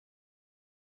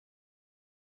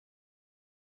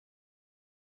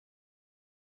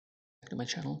to my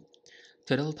channel.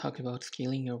 Today I'll talk about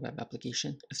scaling your web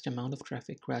application as the amount of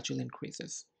traffic gradually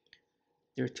increases.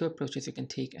 There are two approaches you can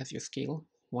take as you scale.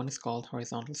 One is called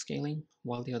horizontal scaling,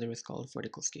 while the other is called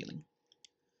vertical scaling.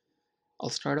 I'll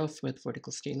start off with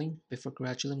vertical scaling before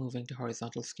gradually moving to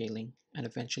horizontal scaling and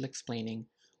eventually explaining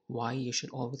why you should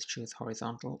always choose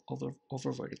horizontal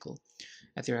over vertical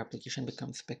as your application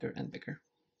becomes bigger and bigger.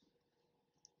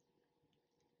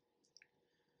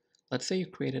 Let's say you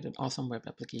created an awesome web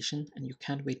application and you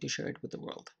can't wait to share it with the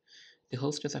world. To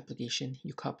host this application,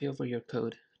 you copy over your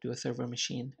code to a server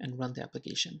machine and run the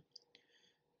application.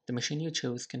 The machine you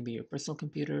chose can be your personal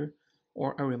computer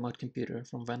or a remote computer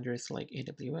from vendors like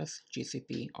AWS,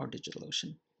 GCP, or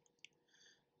DigitalOcean.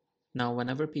 Now,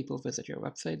 whenever people visit your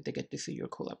website, they get to see your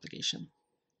cool application.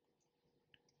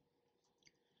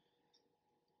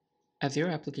 As your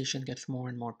application gets more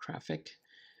and more traffic,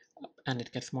 and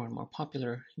it gets more and more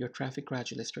popular, your traffic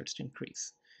gradually starts to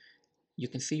increase. You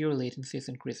can see your latency is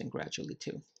increasing gradually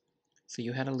too. So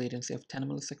you had a latency of 10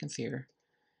 milliseconds here,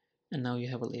 and now you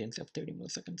have a latency of 30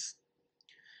 milliseconds.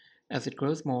 As it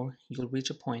grows more, you'll reach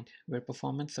a point where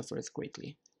performance suffers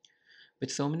greatly.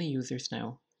 With so many users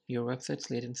now, your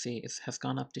website's latency has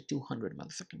gone up to 200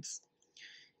 milliseconds.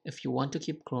 If you want to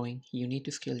keep growing, you need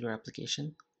to scale your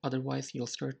application, otherwise you'll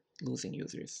start losing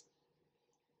users.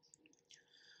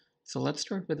 So let's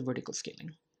start with vertical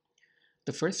scaling.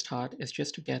 The first thought is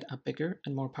just to get a bigger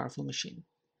and more powerful machine.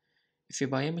 If you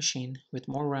buy a machine with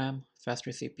more RAM, faster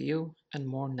CPU, and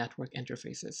more network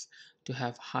interfaces to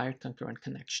have higher concurrent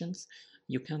connections,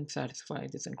 you can satisfy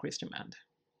this increased demand.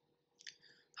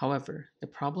 However, the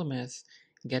problem is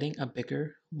getting a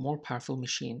bigger, more powerful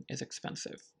machine is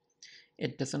expensive.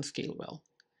 It doesn't scale well.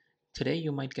 Today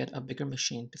you might get a bigger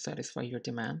machine to satisfy your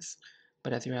demands,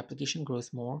 but as your application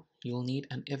grows more, you'll need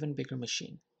an even bigger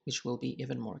machine, which will be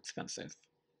even more expensive.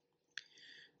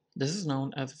 This is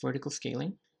known as vertical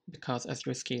scaling because as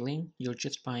you're scaling, you're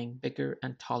just buying bigger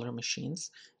and taller machines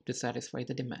to satisfy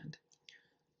the demand.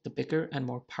 The bigger and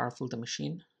more powerful the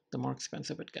machine, the more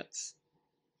expensive it gets.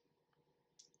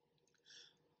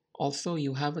 Also,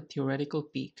 you have a theoretical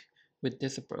peak with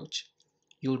this approach.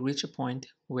 You'll reach a point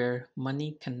where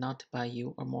money cannot buy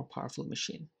you a more powerful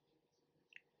machine.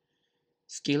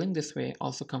 Scaling this way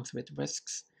also comes with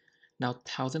risks. Now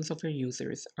thousands of your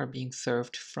users are being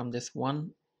served from this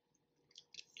one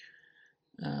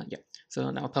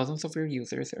thousands of your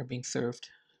users are being served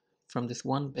from this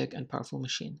one big and powerful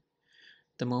machine.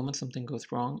 The moment something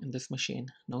goes wrong in this machine,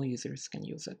 no users can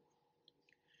use it.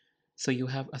 So you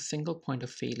have a single point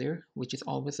of failure, which is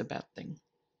always a bad thing.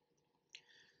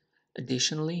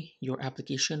 Additionally, your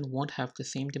application won't have the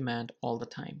same demand all the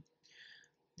time.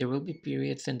 There will be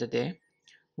periods in the day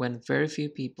when very few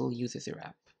people uses your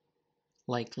app,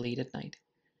 like late at night,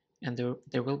 and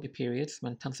there will be periods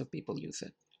when tons of people use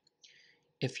it.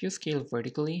 If you scale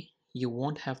vertically, you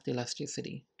won't have the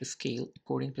elasticity to scale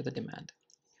according to the demand.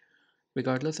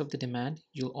 Regardless of the demand,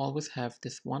 you'll always have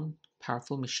this one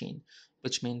powerful machine,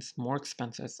 which means more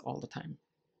expenses all the time.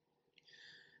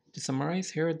 To summarize,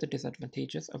 here are the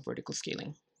disadvantages of vertical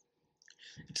scaling.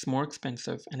 It's more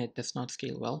expensive and it does not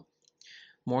scale well.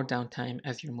 More downtime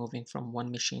as you're moving from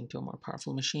one machine to a more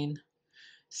powerful machine.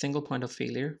 Single point of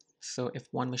failure, so if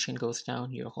one machine goes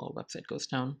down, your whole website goes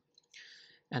down.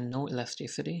 And no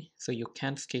elasticity, so you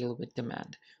can't scale with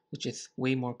demand, which is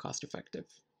way more cost effective.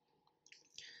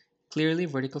 Clearly,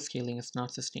 vertical scaling is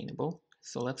not sustainable,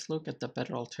 so let's look at the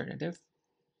better alternative,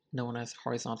 known as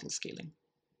horizontal scaling.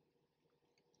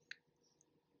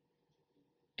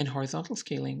 In horizontal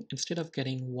scaling, instead of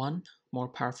getting one more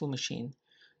powerful machine,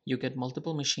 you get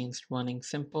multiple machines running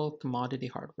simple commodity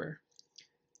hardware.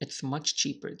 It's much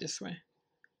cheaper this way.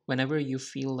 Whenever you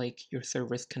feel like your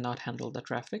servers cannot handle the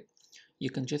traffic, you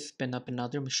can just spin up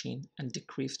another machine and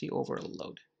decrease the overall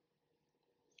load.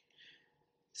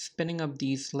 Spinning up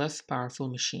these less powerful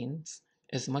machines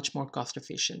is much more cost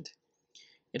efficient.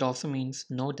 It also means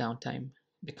no downtime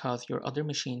because your other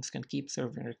machines can keep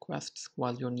serving requests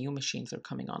while your new machines are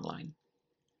coming online.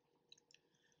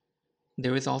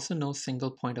 There is also no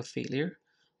single point of failure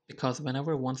because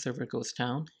whenever one server goes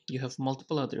down, you have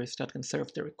multiple others that can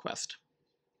serve the request.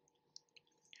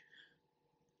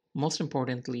 Most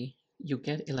importantly, you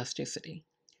get elasticity.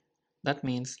 That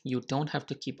means you don't have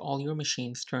to keep all your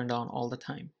machines turned on all the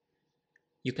time.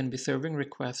 You can be serving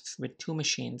requests with two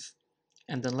machines,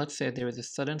 and then let's say there is a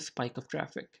sudden spike of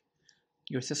traffic.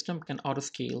 Your system can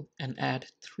autoscale and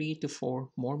add 3 to 4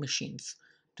 more machines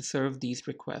to serve these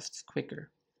requests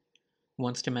quicker.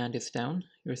 Once demand is down,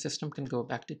 your system can go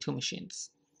back to 2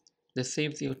 machines. This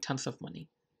saves you tons of money.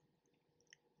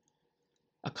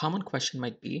 A common question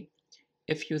might be,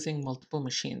 If using multiple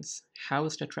machines, how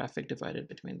is the traffic divided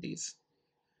between these?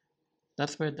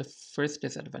 That's where the first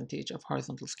disadvantage of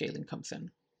horizontal scaling comes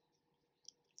in.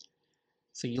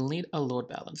 So you'll need a load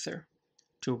balancer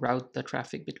to route the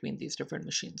traffic between these different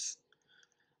machines.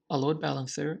 A load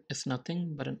balancer is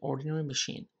nothing but an ordinary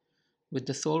machine with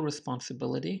the sole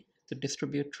responsibility to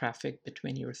distribute traffic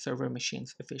between your server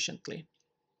machines efficiently.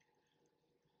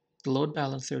 The load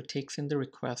balancer takes in the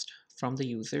request from the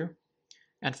user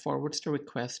and forwards the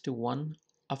request to one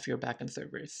of your backend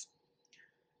servers.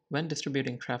 When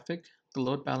distributing traffic, the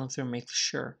load balancer makes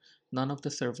sure none of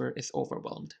the server is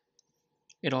overwhelmed.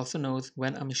 It also knows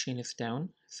when a machine is down,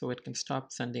 so it can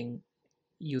stop sending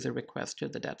user requests to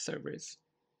the dead servers.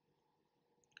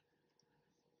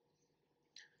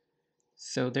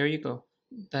 So there you go.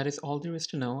 That is all there is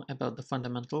to know about the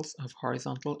fundamentals of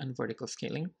horizontal and vertical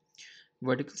scaling.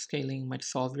 Vertical scaling might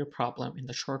solve your problem in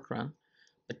the short run,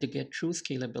 but to get true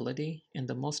scalability in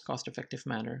the most cost-effective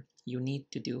manner, you need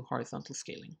to do horizontal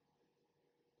scaling.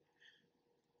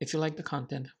 If you like the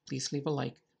content, please leave a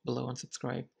like below and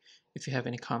subscribe. If you have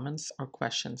any comments or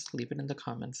questions, leave it in the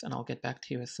comments and I'll get back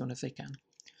to you as soon as I can.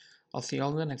 I'll see you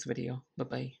all in the next video.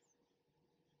 Bye-bye.